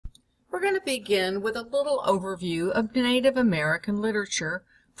We're going to begin with a little overview of Native American literature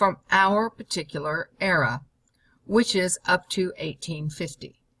from our particular era, which is up to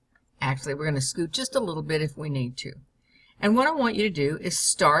 1850. Actually, we're going to scoot just a little bit if we need to. And what I want you to do is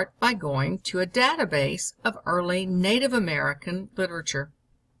start by going to a database of early Native American literature.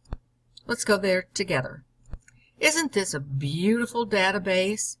 Let's go there together. Isn't this a beautiful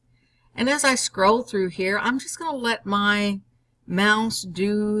database? And as I scroll through here, I'm just going to let my mouse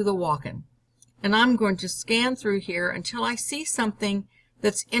do the walking. And I'm going to scan through here until I see something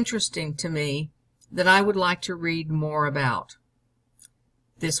that's interesting to me that I would like to read more about.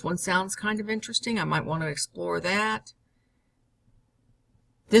 This one sounds kind of interesting. I might want to explore that.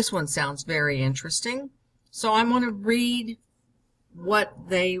 This one sounds very interesting. So I want to read what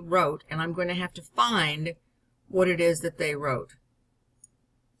they wrote, and I'm going to have to find what it is that they wrote.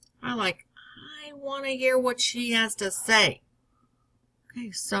 I want to hear what she has to say.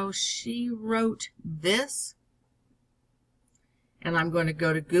 Okay, so she wrote this, and I'm going to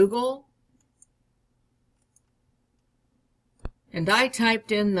go to Google, and I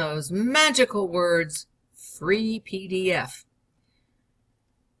typed in those magical words, free PDF.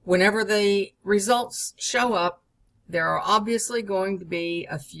 Whenever the results show up, there are obviously going to be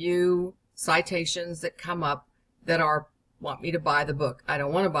a few citations that come up that want me to buy the book. I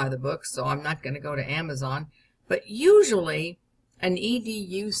don't want to buy the book, so I'm not going to go to Amazon. But usually an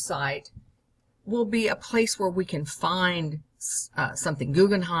EDU site will be a place where we can find something.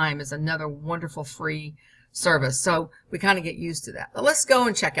 Guggenheim is another wonderful free service, so we kind of get used to that. But let's go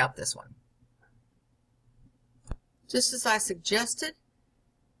and check out this one. Just as I suggested,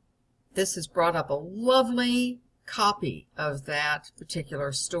 this has brought up a lovely copy of that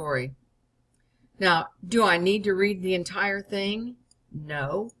particular story. Now, do I need to read the entire thing?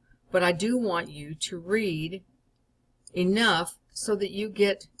 No, but I do want you to read enough so that you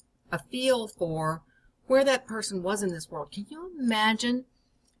get a feel for where that person was in this world. Can you imagine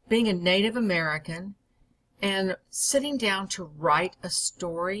being a Native American and sitting down to write a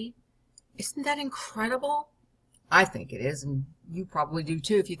story? Isn't that incredible? I think it is, and you probably do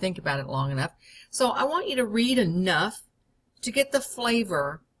too if you think about it long enough. So I want you to read enough to get the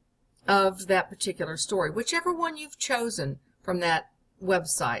flavor of that particular story, whichever one you've chosen from that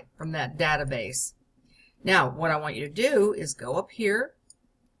website, from that database. Now, what I want you to do is go up here.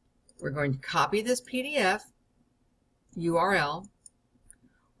 We're going to copy this PDF URL.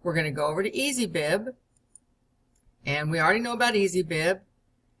 We're going to go over to EasyBib, and we already know about EasyBib,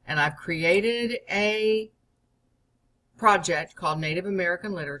 and I've created a project called Native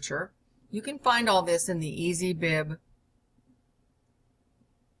American Literature. You can find all this in the EasyBib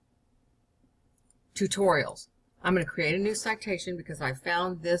tutorials. I'm going to create a new citation because I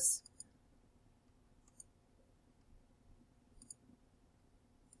found this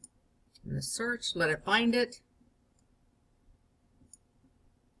in the search. Let it find it.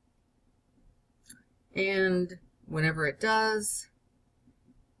 And whenever it does,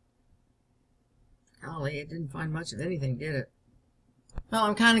 golly, it didn't find much of anything, did it? Well,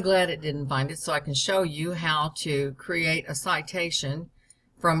 I'm kind of glad it didn't find it, so I can show you how to create a citation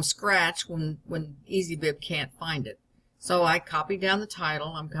from scratch when EasyBib can't find it. So I copied down the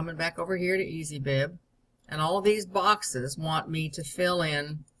title. I'm coming back over here to EasyBib, and all of these boxes want me to fill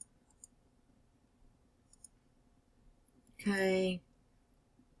in. Okay,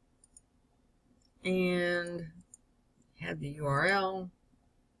 and have the URL.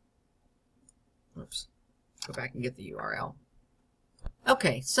 Oops, go back and get the URL.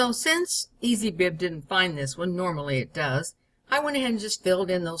 Okay, so since EasyBib didn't find this one, normally it does, I went ahead and just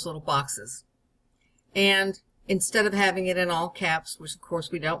filled in those little boxes. And instead of having it in all caps, which of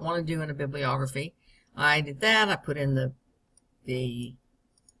course we don't want to do in a bibliography, I did that. I put in the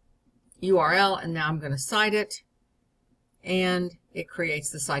URL, and now I'm going to cite it, and it creates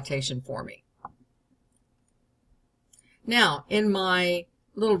the citation for me. Now, in my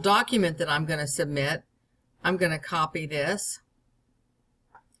little document that I'm going to submit, I'm going to copy this,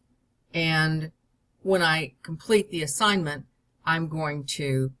 and when I complete the assignment, I'm going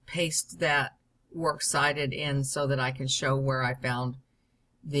to paste that works cited in so that I can show where I found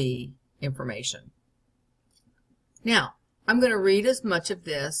the information. Now, I'm going to read as much of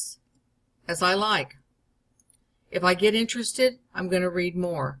this as I like. If I get interested, I'm going to read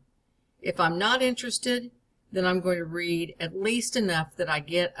more. If I'm not interested, then I'm going to read at least enough that I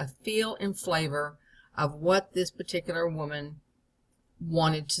get a feel and flavor of what this particular woman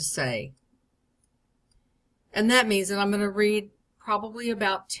wanted to say. And that means that I'm going to read probably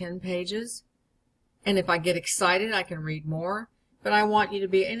about 10 pages. And if I get excited, I can read more. But I want you to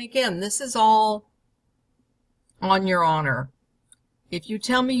be, and again, this is all on your honor. If you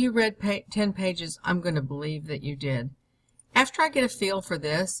tell me you read 10 pages, I'm going to believe that you did. After I get a feel for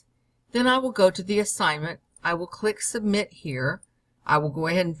this, then I will go to the assignment. I will click Submit here. I will go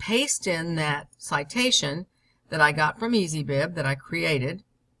ahead and paste in that citation that I got from EasyBib that I created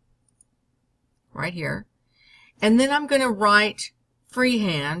right here. And then I'm going to write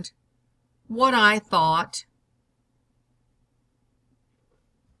freehand what I thought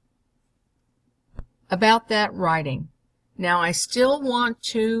about that writing. Now I still want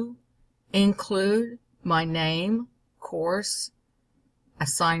to include my name, course,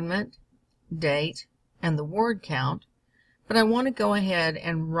 assignment, date, and the word count, but I want to go ahead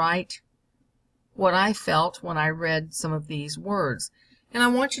and write what I felt when I read some of these words. And I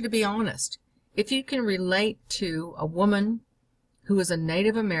want you to be honest. If you can relate to a woman who is a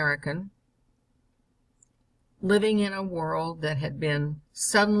Native American living in a world that had been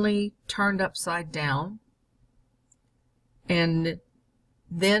suddenly turned upside down, and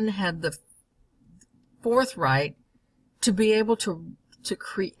then had the forthright to be able to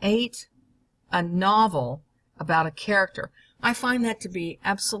create a novel about a character, I find that to be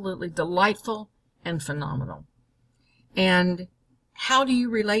absolutely delightful and phenomenal. And how do you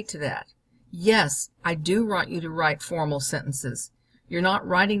relate to that? Yes, I do want you to write formal sentences. You're not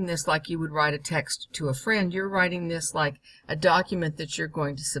writing this like you would write a text to a friend. You're writing this like a document that you're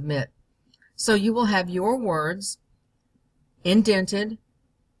going to submit. So you will have your words indented,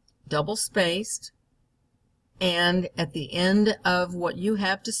 double-spaced, and at the end of what you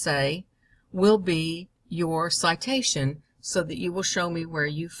have to say will be your citation so that you will show me where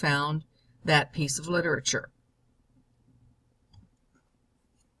you found that piece of literature.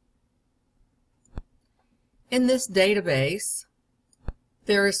 In this database,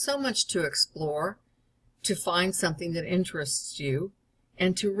 there is so much to explore, to find something that interests you,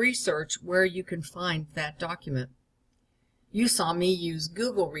 and to research where you can find that document. You saw me use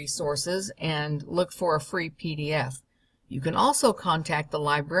Google resources and look for a free PDF. You can also contact the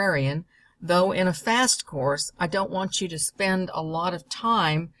librarian, though in a FAST course, I don't want you to spend a lot of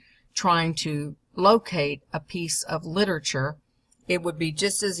time trying to locate a piece of literature. It would be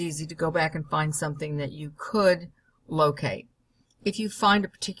just as easy to go back and find something that you could locate. If you find a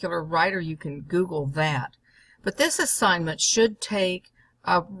particular writer, you can Google that. But this assignment should take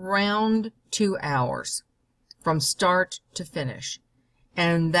around 2 hours from start to finish.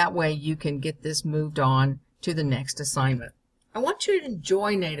 And that way you can get this moved on to the next assignment. I want you to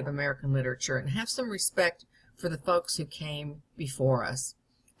enjoy Native American literature and have some respect for the folks who came before us.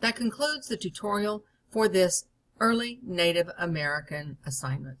 That concludes the tutorial for this early Native American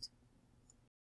assignment.